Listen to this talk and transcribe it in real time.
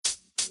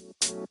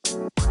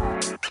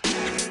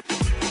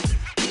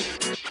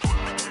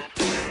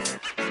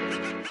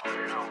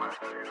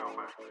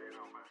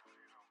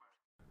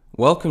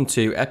Welcome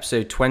to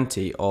episode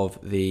 20 of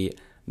the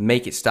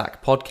Make It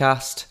Stack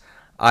podcast.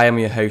 I am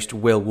your host,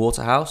 Will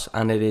Waterhouse,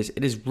 and it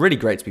is really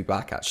great to be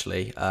back,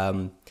 actually.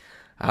 I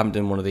haven't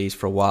done one of these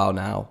for a while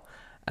now.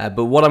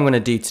 But what I'm going to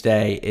do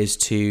today is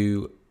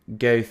to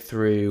go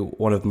through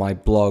one of my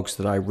blogs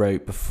that I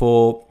wrote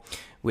before,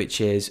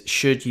 which is,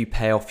 should you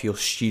pay off your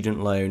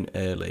student loan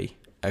early?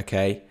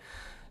 Okay,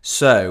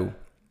 so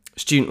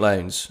student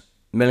loans.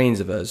 Millions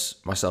of us,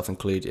 myself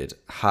included,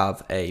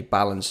 have a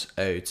balance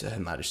owed to Her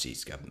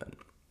Majesty's government,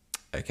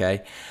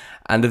 okay?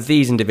 And of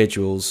these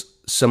individuals,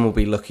 some will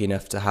be lucky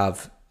enough to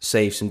have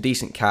saved some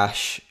decent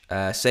cash,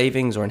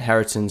 savings or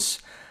inheritance,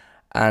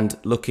 and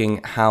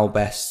looking how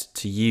best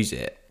to use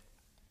it.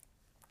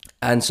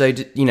 And so,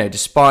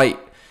 despite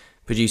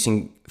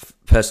producing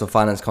personal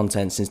finance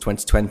content since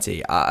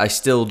 2020, I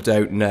still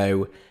don't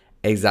know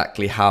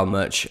exactly how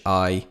much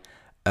I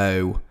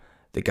owe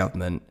the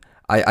government.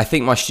 I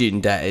think my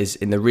student debt is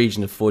in the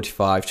region of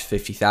 45 to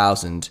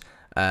 50,000,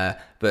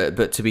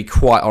 but to be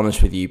quite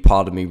honest with you,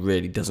 part of me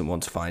really doesn't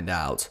want to find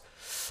out.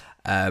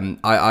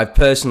 I've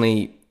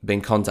personally been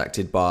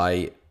contacted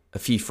by a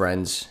few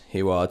friends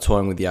who are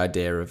toying with the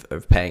idea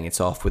of paying it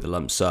off with a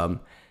lump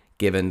sum,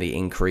 given the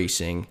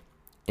increasing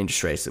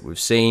interest rates that we've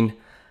seen.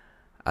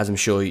 As I'm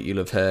sure you'll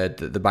have heard,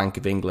 that the Bank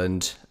of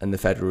England and the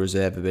Federal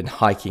Reserve have been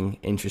hiking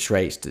interest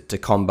rates to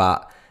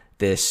combat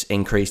this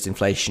increased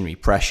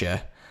inflationary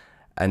pressure.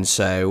 And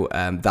so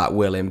that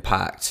will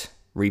impact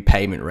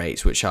repayment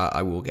rates, which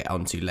I will get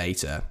onto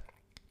later.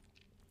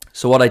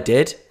 So what I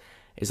did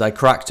is I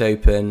cracked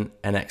open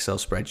an Excel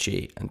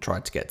spreadsheet and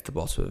tried to get to the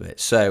bottom of it.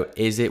 So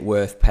is it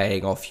worth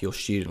paying off your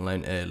student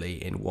loan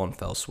early in one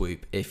fell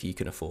swoop if you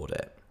can afford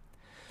it?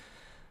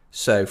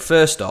 So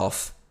first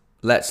off,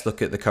 let's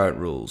look at the current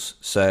rules.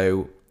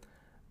 So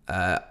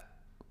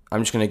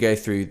I'm just going to go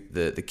through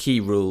the key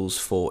rules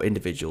for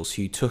individuals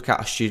who took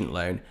out a student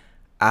loan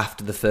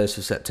after the 1st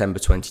of September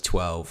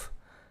 2012,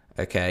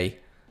 okay?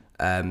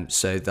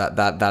 So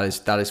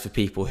that is for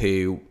people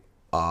who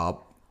are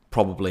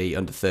probably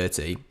under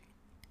 30.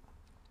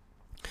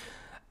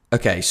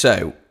 Okay,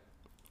 so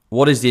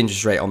what is the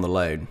interest rate on the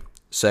loan?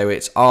 So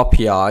it's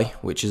RPI,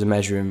 which is a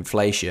measure of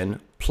inflation,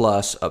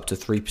 plus up to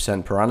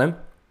 3% per annum.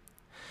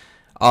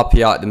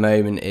 RPI at the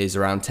moment is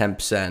around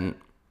 10%,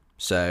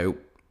 so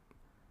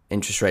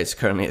interest rates are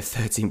currently at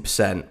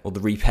 13%, or the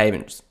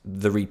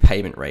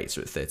repayment rates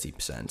are at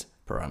 13%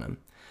 per annum.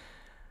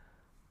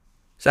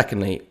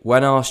 Secondly,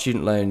 when are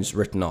student loans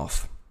written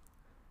off?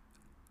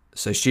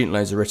 So student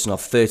loans are written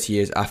off 30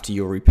 years after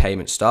your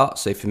repayment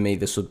starts. So for me,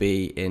 this will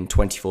be in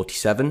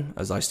 2047,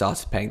 as I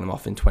started paying them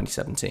off in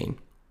 2017.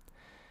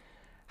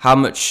 How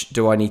much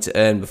do I need to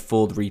earn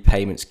before the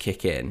repayments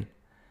kick in?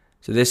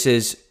 So this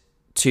is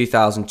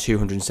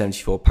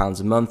 £2,274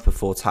 a month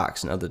before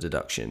tax and other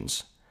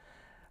deductions.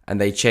 And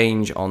they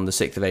change on the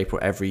 6th of April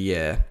every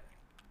year.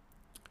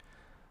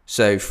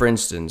 So for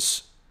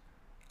instance,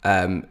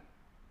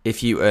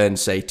 if you earn,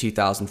 say,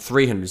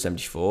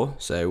 2,374,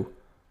 so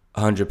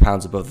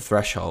 £100 above the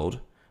threshold,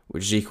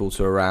 which is equal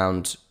to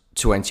around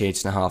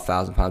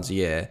 £28,500 a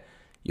year,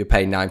 you're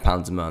paying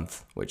 £9 a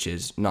month, which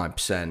is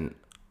 9%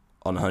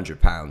 on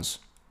 £100.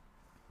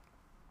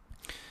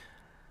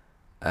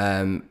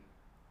 And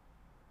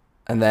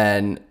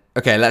then,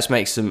 okay, let's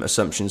make some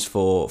assumptions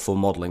for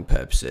modelling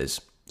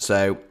purposes.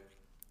 So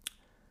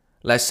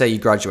let's say you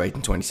graduate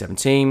in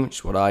 2017, which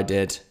is what I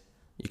did.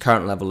 Your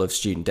current level of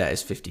student debt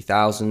is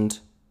 50,000,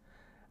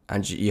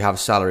 and you have a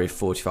salary of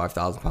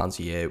 £45,000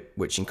 a year,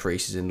 which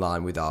increases in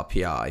line with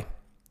RPI.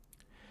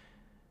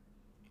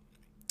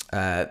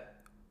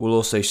 We'll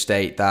also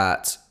state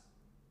that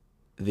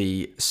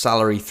the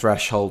salary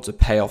threshold to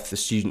pay off the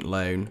student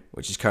loan,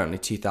 which is currently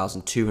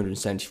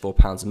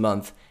 £2,274 a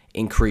month,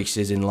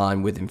 increases in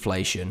line with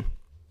inflation.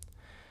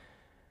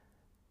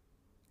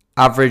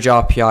 Average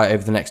RPI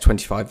over the next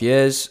 25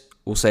 years,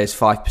 we'll say is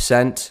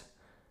 5%.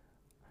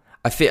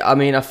 I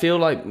feel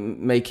like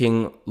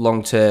making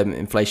long-term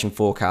inflation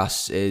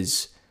forecasts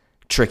is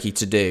tricky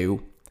to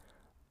do,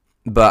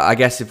 but I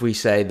guess if we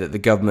say that the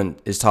government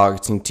is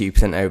targeting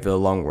 2% over the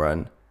long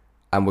run,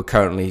 and we're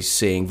currently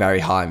seeing very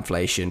high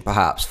inflation,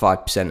 perhaps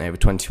 5% over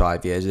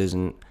 25 years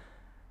isn't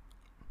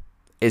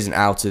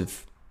out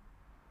of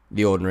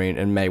the ordinary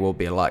and may well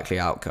be a likely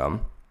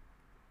outcome.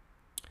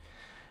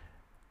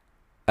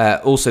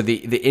 Also,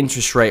 the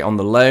interest rate on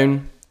the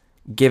loan,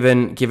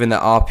 given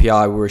that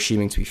RPI we're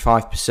assuming to be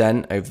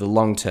 5% over the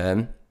long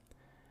term,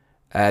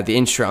 the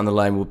interest rate on the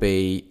loan will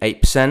be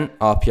 8%,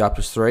 RPI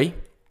plus 3.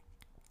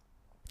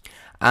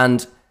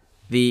 And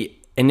the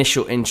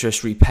initial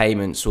interest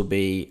repayments will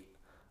be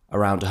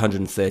around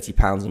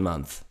 £130 a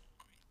month.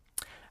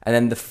 And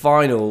then the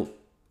final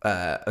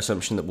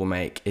assumption that we'll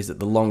make is that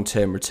the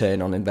long-term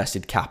return on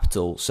invested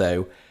capital,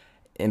 so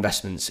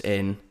investments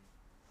in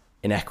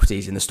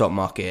equities in the stock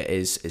market,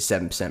 is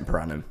 7% per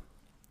annum.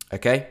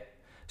 Okay?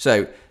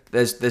 So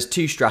there's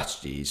two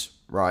strategies,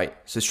 right?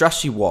 So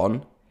strategy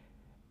one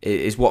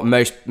is what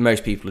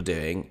most people are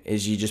doing,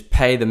 is you just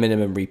pay the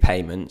minimum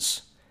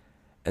repayments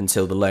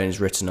until the loan is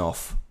written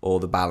off or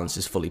the balance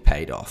is fully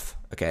paid off.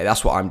 Okay,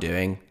 that's what I'm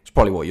doing. It's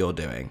probably what you're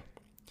doing.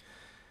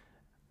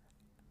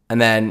 And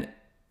then,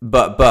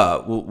 but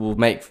we'll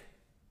make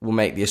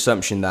the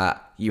assumption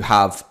that you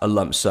have a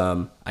lump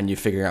sum and you're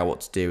figuring out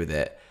what to do with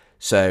it.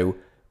 So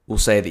we'll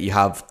say that you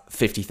have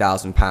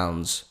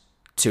 £50,000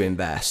 to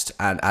invest,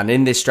 and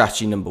in this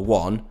strategy number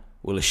 1,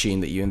 we'll assume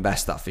that you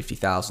invest that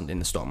 £50,000 in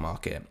the stock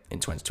market in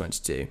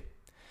 2022.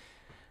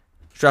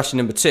 Strategy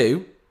number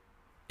 2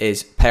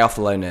 is pay off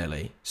the loan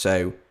early.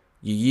 So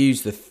you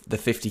use the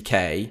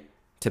 50k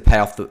to pay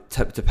off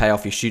to pay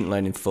off your student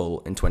loan in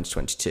full in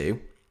 2022,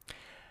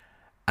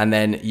 and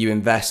then you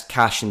invest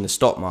cash in the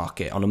stock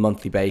market on a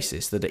monthly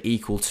basis that are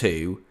equal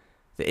to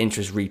the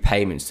interest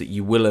repayments that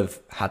you will have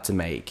had to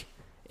make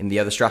in the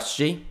other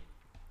strategy.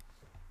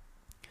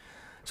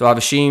 So I've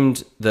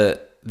assumed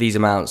that these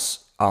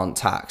amounts aren't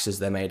taxed as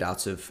they're made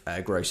out of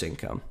gross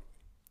income.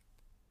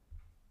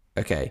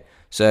 Okay,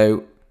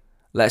 so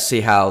let's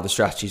see how the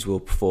strategies will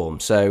perform.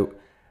 So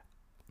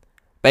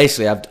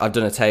basically, I've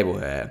done a table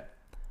here,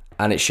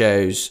 and it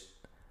shows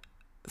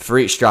for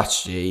each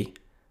strategy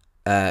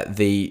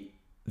the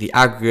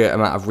aggregate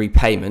amount of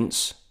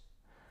repayments,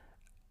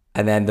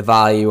 and then the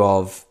value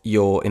of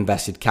your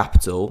invested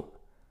capital,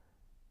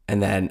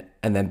 and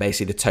then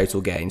basically the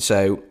total gain.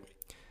 So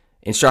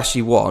in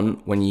strategy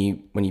 1, when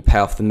you pay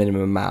off the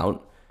minimum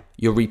amount,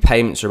 your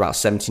repayments are about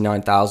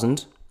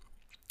 79,000.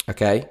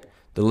 Okay,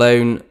 the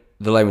loan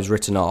was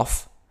written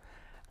off,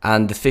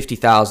 and the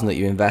 50,000 that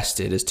you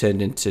invested has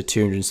turned into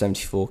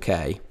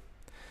 274k.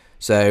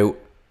 So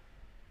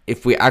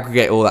if we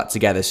aggregate all that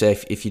together, so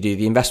if you do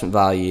the investment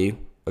value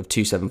of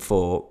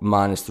 274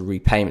 minus the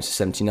repayments of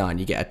 79,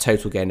 you get a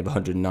total gain of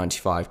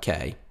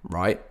 195k,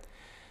 right?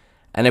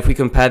 And if we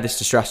compare this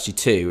to strategy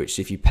 2, which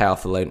if you pay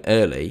off the loan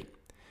early,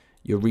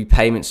 your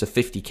repayments are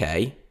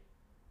 50k,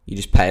 you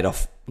just pay it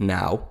off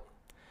now.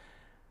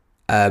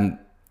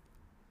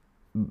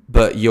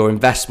 But your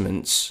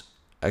investments,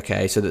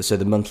 okay, so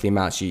the monthly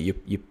amounts you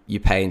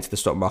pay into the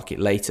stock market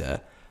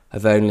later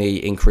have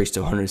only increased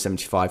to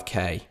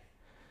 175k.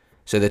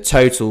 So the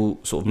total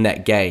sort of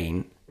net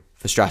gain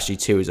for strategy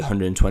 2 is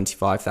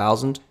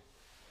 125,000.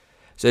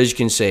 So as you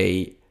can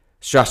see,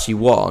 strategy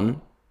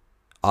 1,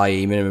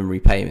 i.e. minimum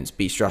repayments,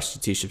 beats strategy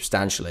 2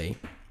 substantially.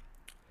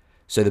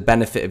 So the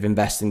benefit of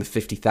investing the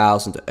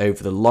 50,000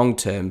 over the long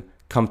term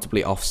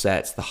comfortably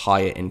offsets the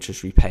higher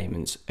interest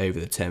repayments over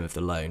the term of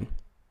the loan.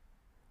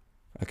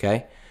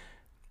 Okay?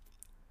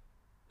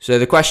 So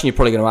the question you're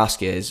probably going to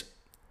ask is,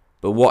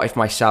 but what if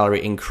my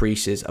salary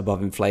increases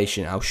above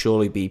inflation? I'll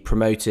surely be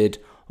promoted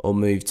or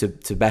moved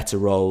to better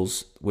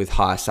roles with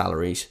higher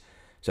salaries.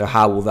 So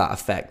how will that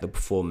affect the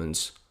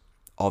performance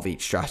of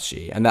each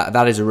strategy? And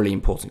that is a really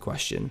important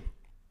question.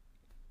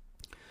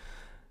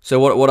 So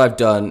what I've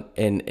done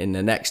in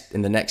the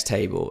next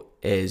table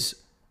is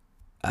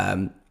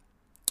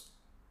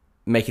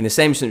making the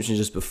same assumptions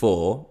as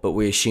before, but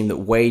we assume that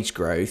wage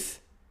growth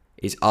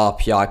is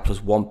RPI plus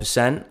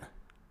 1%.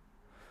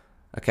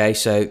 Okay,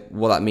 so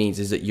what that means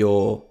is that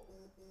your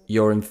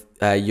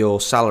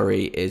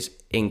salary is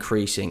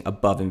increasing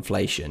above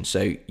inflation.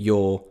 So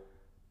you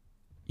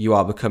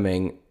have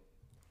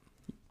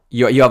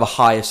a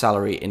higher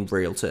salary in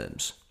real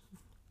terms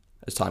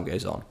as time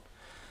goes on.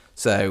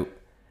 So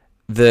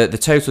the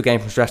total gain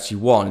from strategy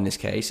 1 in this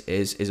case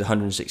is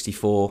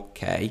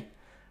 164k.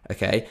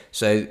 Okay,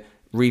 so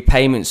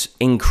repayments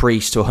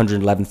increase to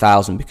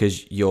 111,000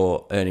 because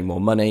you're earning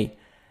more money.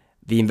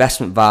 The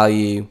investment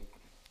value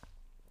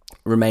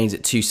remains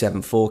at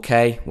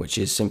 274k, which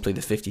is simply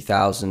the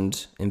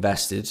 50,000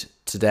 invested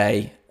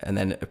today and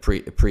then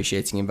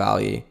appreciating in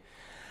value.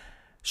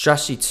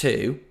 Strategy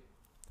 2,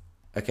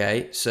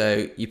 okay,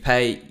 so you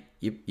pay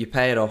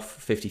it off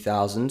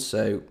 50,000,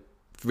 so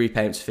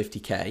repayments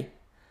 50k,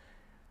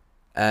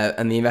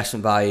 and the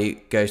investment value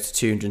goes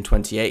to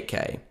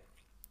 228k.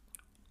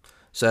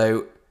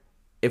 So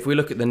if we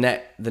look at the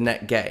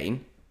net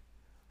gain,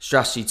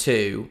 strategy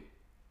 2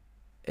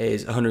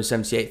 is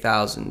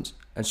 178,000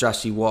 and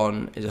strategy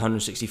 1 is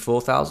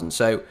 164,000.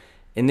 So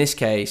in this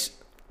case,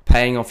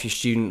 paying off your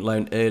student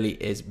loan early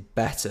is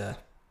better.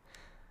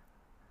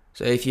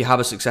 So if you have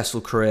a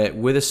successful career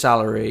with a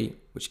salary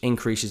which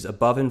increases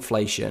above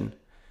inflation,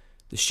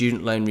 the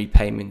student loan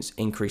repayments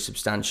increase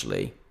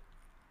substantially.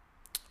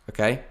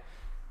 Okay?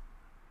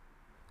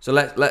 So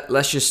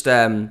let's just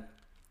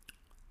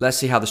let's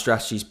see how the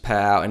strategies play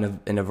out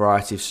in a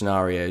variety of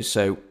scenarios.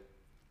 So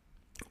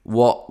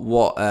what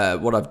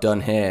I've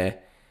done here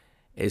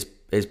is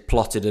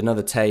plotted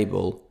another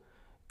table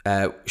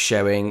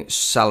showing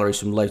salaries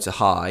from low to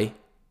high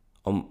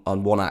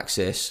on one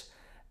axis,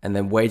 and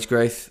then wage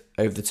growth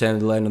over the term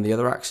of the loan on the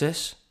other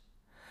axis.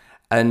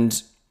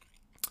 And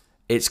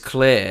it's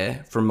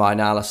clear from my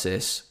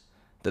analysis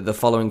that the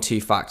following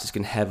two factors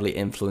can heavily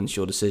influence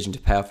your decision to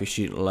pay off your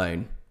student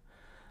loan.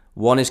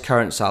 One is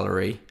current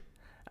salary,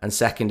 and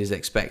second is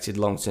expected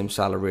long-term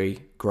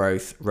salary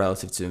growth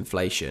relative to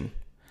inflation.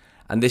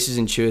 And this is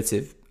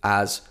intuitive,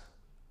 as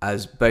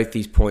as both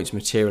these points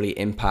materially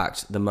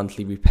impact the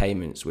monthly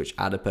repayments which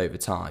add up over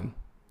time.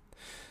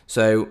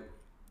 So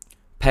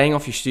paying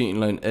off your student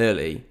loan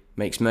early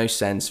makes most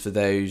sense for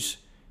those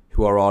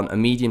who are on a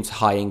medium to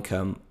high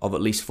income of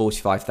at least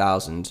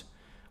 $45,000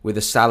 with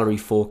a salary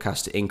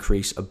forecast to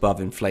increase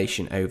above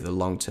inflation over the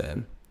long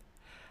term.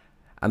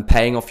 And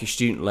paying off your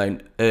student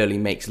loan early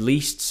makes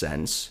least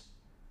sense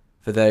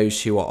for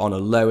those who are on a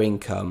low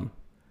income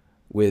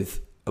with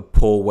a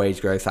poor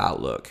wage growth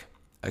outlook.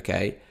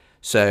 Okay,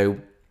 so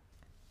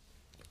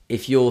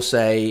if you're,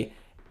 say,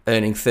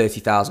 earning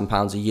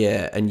 £30,000 a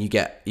year and you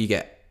get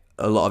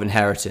a lot of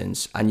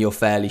inheritance and you're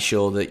fairly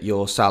sure that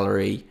your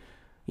salary,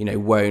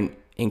 won't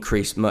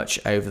increase much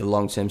over the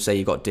long term, say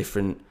you've got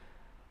different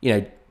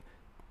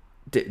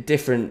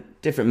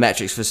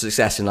metrics for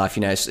success in life.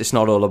 It's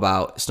not all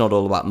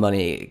about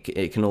money.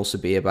 It can also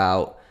be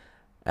about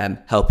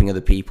helping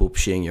other people,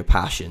 pursuing your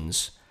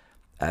passions,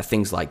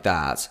 things like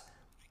that.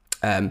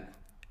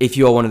 If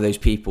you're one of those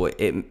people,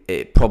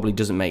 it probably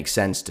doesn't make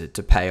sense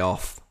to pay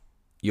off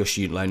your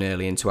student loan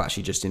early and to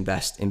actually just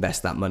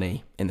invest that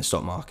money in the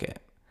stock market.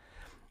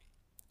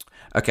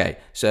 Okay,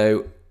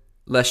 so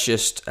let's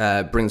just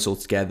bring this all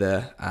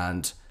together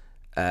and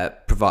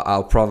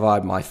I'll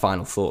provide my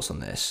final thoughts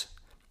on this.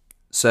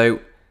 So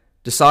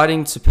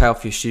deciding to pay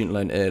off your student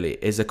loan early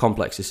is a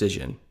complex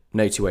decision,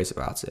 no two ways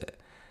about it.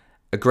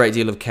 A great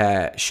deal of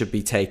care should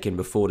be taken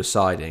before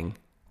deciding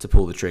to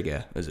pull the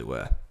trigger, as it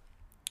were.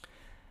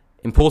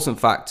 Important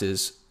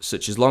factors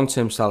such as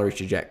long-term salary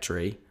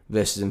trajectory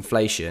versus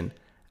inflation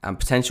and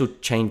potential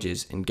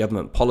changes in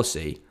government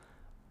policy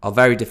are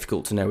very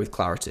difficult to know with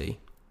clarity.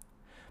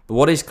 But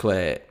what is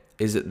clear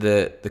is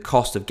that the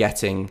cost of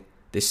getting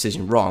this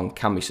decision wrong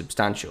can be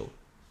substantial.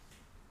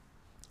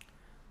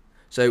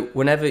 So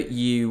whenever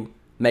you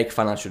make a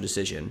financial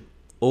decision,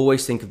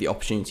 always think of the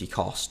opportunity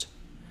cost.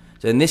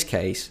 So in this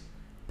case,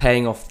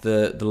 paying off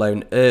the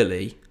loan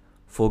early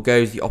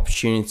foregoes the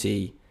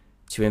opportunity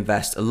to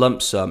invest a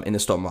lump sum in the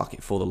stock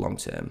market for the long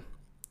term.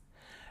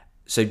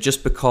 So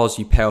just because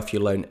you pay off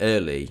your loan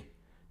early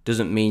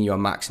doesn't mean you are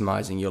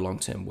maximizing your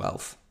long-term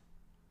wealth.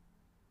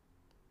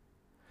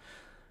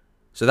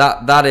 So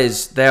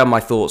they are my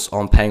thoughts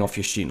on paying off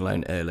your student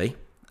loan early.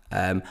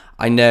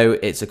 I know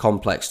it's a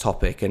complex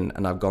topic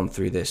and I've gone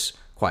through this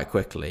quite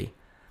quickly,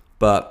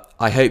 but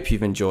I hope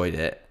you've enjoyed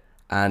it,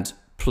 and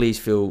please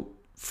feel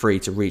free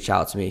to reach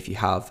out to me if you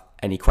have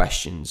any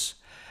questions.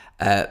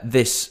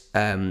 This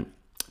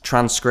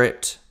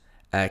transcript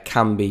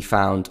can be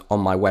found on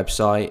my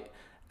website,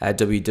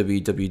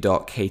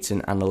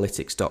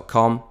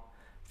 www.catonanalytics.com,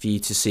 for you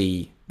to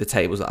see the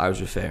tables that I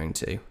was referring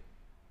to.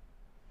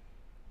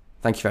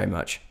 Thank you very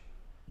much.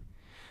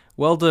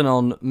 Well done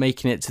on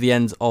making it to the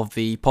end of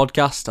the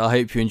podcast. I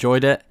hope you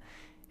enjoyed it.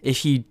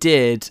 If you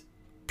did,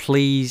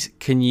 please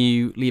can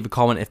you leave a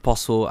comment if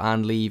possible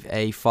and leave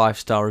a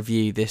 5-star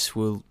review. This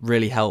will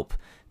really help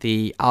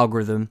the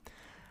algorithm.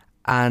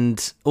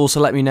 And also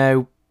let me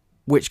know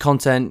which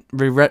content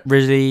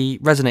really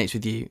resonates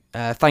with you.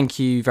 Thank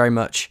you very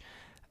much.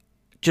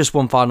 Just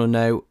one final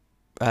note.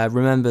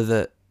 Remember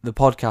that the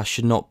podcast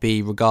should not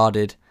be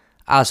regarded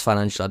as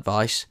financial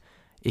advice.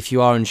 If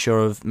you are unsure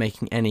of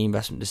making any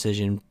investment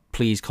decision,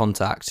 please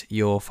contact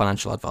your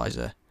financial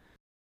advisor.